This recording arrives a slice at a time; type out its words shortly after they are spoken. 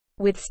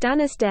With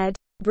Stannis dead,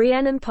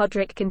 Brienne and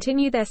Podrick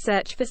continue their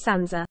search for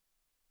Sansa.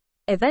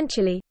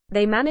 Eventually,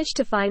 they manage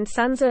to find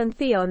Sansa and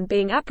Theon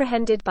being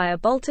apprehended by a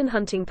Bolton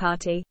hunting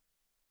party.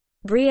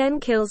 Brienne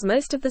kills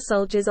most of the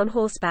soldiers on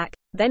horseback,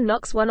 then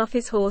knocks one off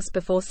his horse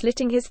before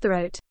slitting his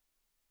throat.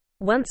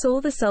 Once all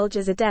the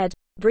soldiers are dead,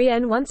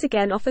 Brienne once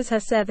again offers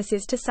her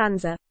services to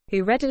Sansa,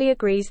 who readily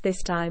agrees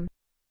this time.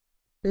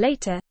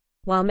 Later,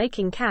 while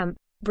making camp,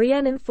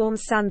 Brienne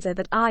informs Sansa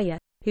that Arya,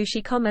 who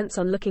she comments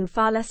on looking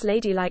far less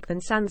ladylike than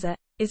Sansa,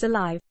 is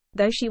alive,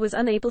 though she was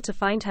unable to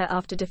find her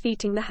after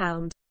defeating the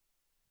Hound.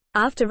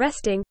 After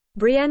resting,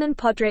 Brienne and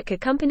Podrick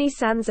accompany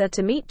Sansa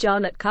to meet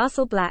Jon at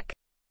Castle Black.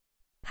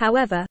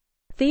 However,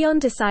 Theon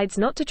decides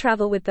not to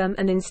travel with them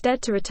and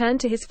instead to return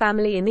to his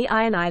family in the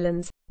Iron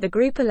Islands, the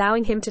group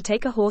allowing him to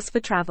take a horse for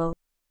travel.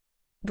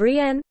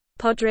 Brienne,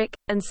 Podrick,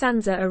 and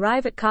Sansa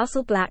arrive at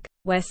Castle Black,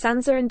 where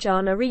Sansa and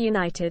Jon are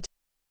reunited.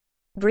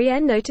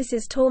 Brienne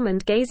notices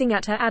Tormund gazing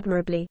at her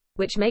admirably,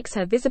 which makes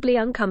her visibly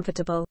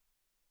uncomfortable.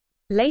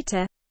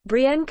 Later,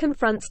 Brienne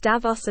confronts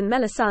Davos and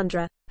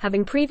Melisandre,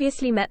 having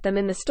previously met them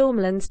in the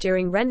Stormlands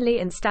during Renly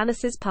and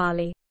Stannis'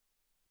 parley.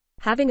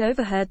 Having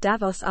overheard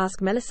Davos ask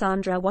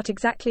Melisandre what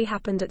exactly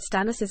happened at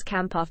Stannis'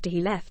 camp after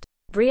he left,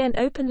 Brienne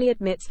openly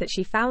admits that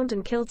she found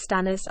and killed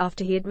Stannis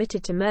after he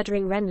admitted to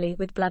murdering Renly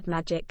with blood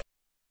magic.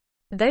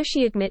 Though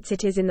she admits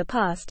it is in the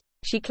past,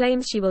 she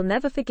claims she will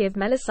never forgive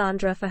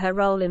Melisandre for her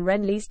role in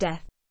Renly's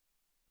death.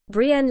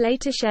 Brienne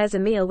later shares a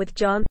meal with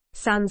Jon,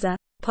 Sansa,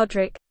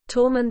 Podrick,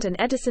 Tormund and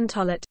Edison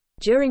Tollet,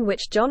 during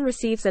which Jon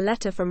receives a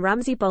letter from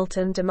Ramsay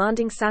Bolton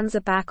demanding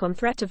Sansa back on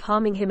threat of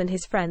harming him and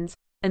his friends,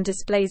 and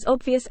displays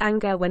obvious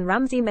anger when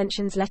Ramsay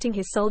mentions letting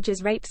his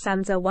soldiers rape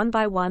Sansa one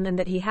by one and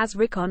that he has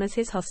Rickon as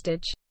his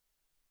hostage.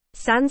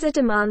 Sansa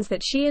demands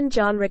that she and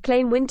Jon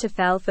reclaim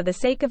Winterfell for the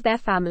sake of their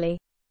family.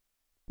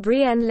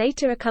 Brienne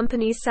later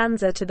accompanies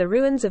Sansa to the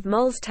ruins of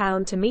Mole's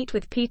Town to meet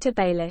with Peter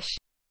Baelish.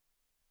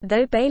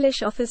 Though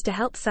Baelish offers to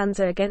help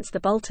Sansa against the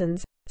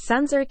Boltons,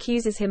 Sansa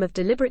accuses him of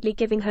deliberately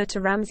giving her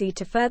to Ramsay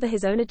to further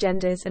his own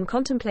agendas and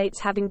contemplates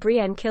having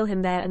Brienne kill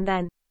him there and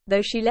then,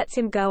 though she lets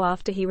him go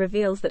after he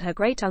reveals that her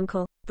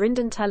great-uncle,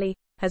 Brynden Tully,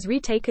 has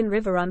retaken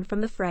Riverrun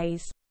from the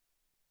Freys.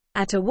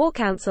 At a war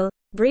council,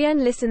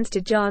 Brienne listens to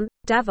Jon,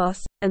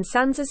 Davos, and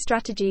Sansa's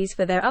strategies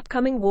for their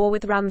upcoming war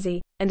with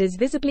Ramsay, and is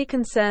visibly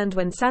concerned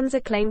when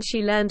Sansa claims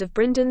she learned of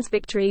Brynden's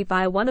victory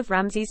via one of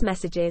Ramsay's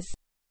messages.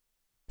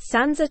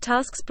 Sansa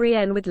tasks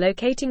Brienne with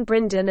locating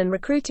Brynden and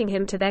recruiting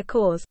him to their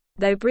cause,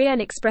 though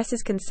Brienne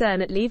expresses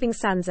concern at leaving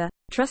Sansa,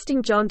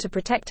 trusting Jon to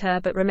protect her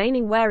but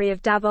remaining wary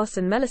of Davos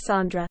and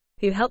Melisandre,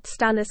 who helped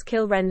Stannis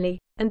kill Renly,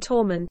 and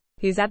Tormund,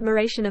 whose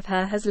admiration of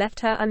her has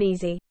left her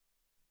uneasy.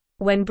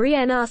 When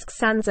Brienne asks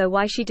Sansa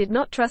why she did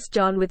not trust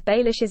Jon with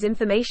Baelish's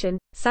information,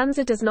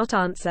 Sansa does not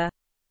answer.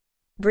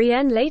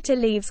 Brienne later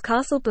leaves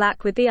Castle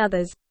Black with the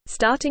others,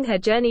 starting her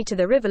journey to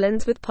the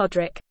Riverlands with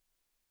Podrick.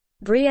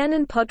 Brienne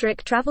and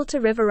Podrick travel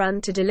to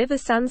Riverrun to deliver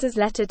Sansa's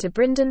letter to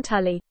Brynden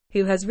Tully,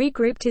 who has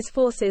regrouped his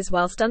forces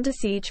whilst under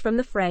siege from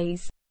the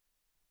Freys.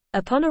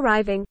 Upon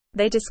arriving,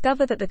 they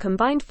discover that the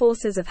combined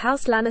forces of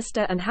House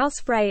Lannister and House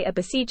Frey are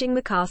besieging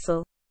the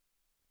castle.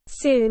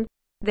 Soon,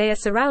 they are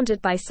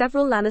surrounded by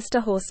several Lannister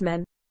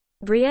horsemen.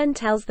 Brienne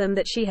tells them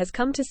that she has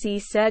come to see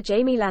Sir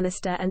Jaime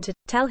Lannister and to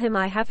tell him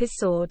I have his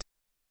sword.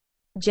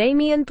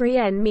 Jaime and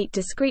Brienne meet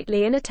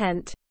discreetly in a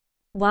tent.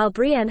 While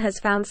Brienne has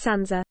found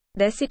Sansa,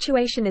 their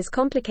situation is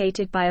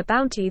complicated by a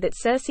bounty that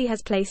Cersei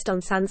has placed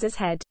on Sansa's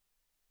head.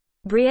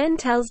 Brienne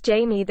tells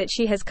Jaime that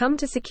she has come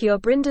to secure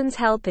Brynden's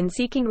help in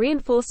seeking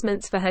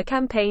reinforcements for her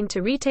campaign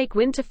to retake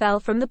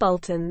Winterfell from the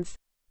Boltons.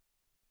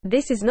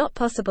 This is not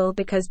possible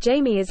because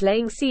Jaime is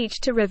laying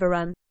siege to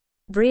Riverrun.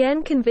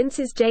 Brienne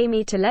convinces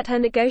Jaime to let her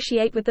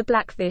negotiate with the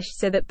Blackfish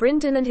so that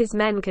Brynden and his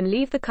men can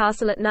leave the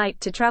castle at night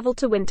to travel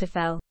to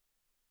Winterfell.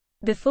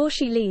 Before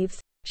she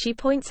leaves, she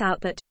points out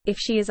that, if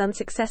she is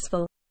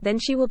unsuccessful, then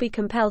she will be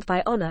compelled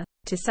by honor,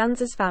 to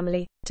Sansa's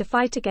family, to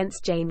fight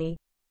against Jaime.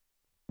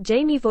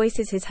 Jaime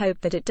voices his hope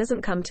that it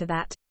doesn't come to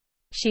that.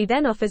 She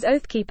then offers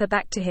Oathkeeper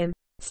back to him,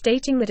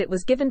 stating that it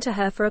was given to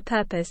her for a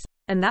purpose,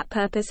 and that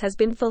purpose has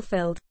been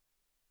fulfilled.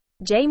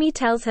 Jaime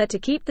tells her to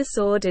keep the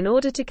sword in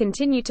order to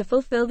continue to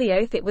fulfill the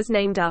oath it was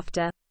named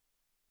after.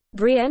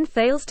 Brienne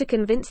fails to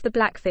convince the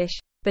Blackfish,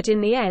 but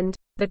in the end,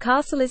 the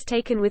castle is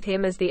taken with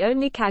him as the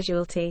only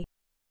casualty.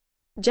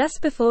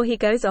 Just before he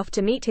goes off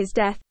to meet his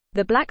death,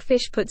 the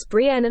Blackfish puts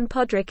Brienne and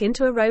Podrick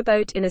into a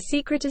rowboat in a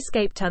secret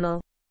escape tunnel.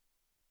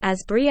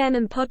 As Brienne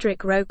and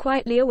Podrick row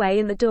quietly away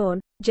in the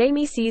dawn,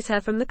 Jaime sees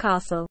her from the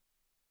castle.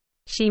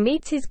 She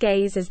meets his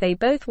gaze as they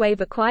both wave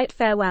a quiet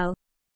farewell,